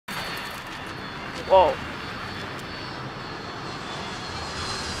Whoa.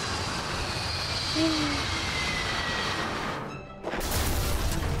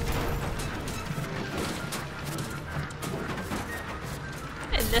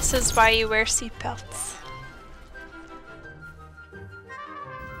 And this is why you wear seatbelts.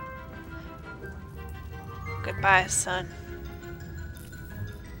 Goodbye, son.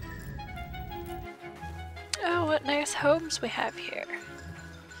 Oh, what nice homes we have here.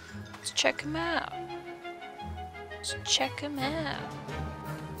 Let's check them out. Let's check them out.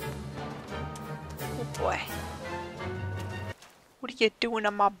 Oh boy. What are you doing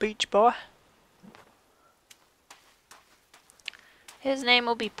on my beach, boy? His name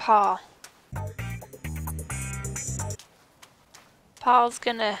will be Paul. Paul's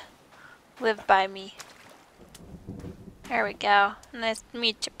gonna live by me. There we go. Nice to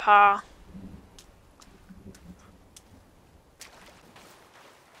meet you, Paul.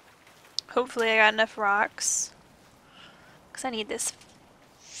 Hopefully I got enough rocks. Because I need this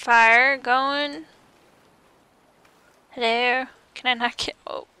fire going. Hello? Can I not get...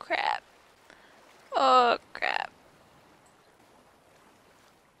 Oh, crap. Oh, crap.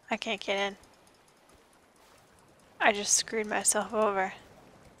 I can't get in. I just screwed myself over.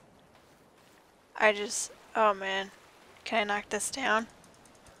 Oh, man. Can I knock this down?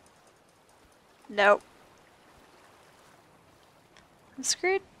 Nope. I'm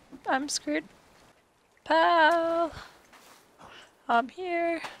screwed. I'm screwed. Pal! I'm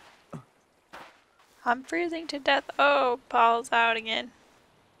here. I'm freezing to death. Oh, Paul's out again.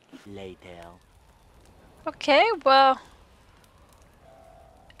 Later. Okay, well.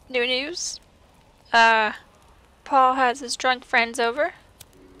 New news. Paul has his drunk friends over.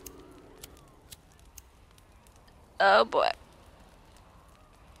 Oh boy.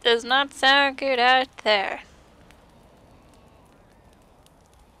 Does not sound good out there.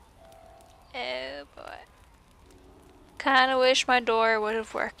 Oh boy. Kinda wish my door would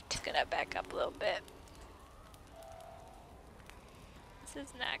have worked. Just gonna back up a little bit. This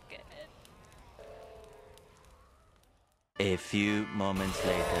is not good. A few moments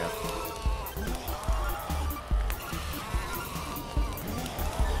later.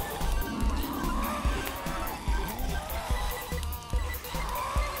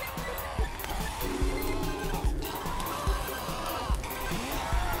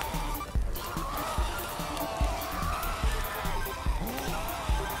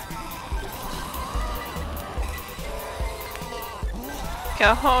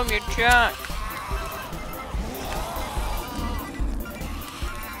 Go home, you're drunk.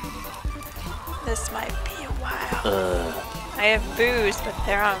 This might be a while. I have booze, but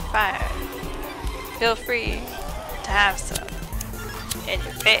they're on fire. Feel free to have some in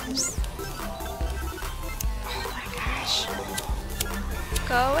your face. Oh my gosh.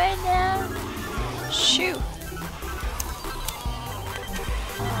 Go in now. Shoot.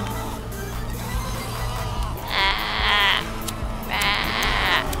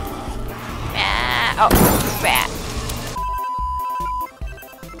 Oh, crap.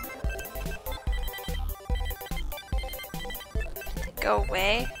 Go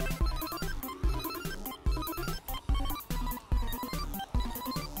away.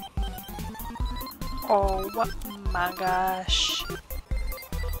 Oh my gosh.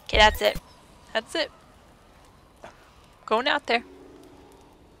 Okay, that's it. That's it. Going out there.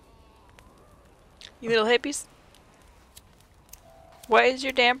 You little hippies. What is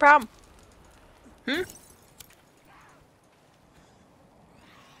your damn problem? Hmm?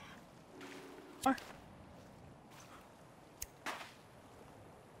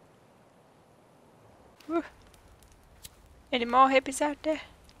 Whew. Any more hippies out there?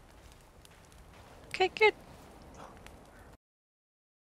 Okay, good.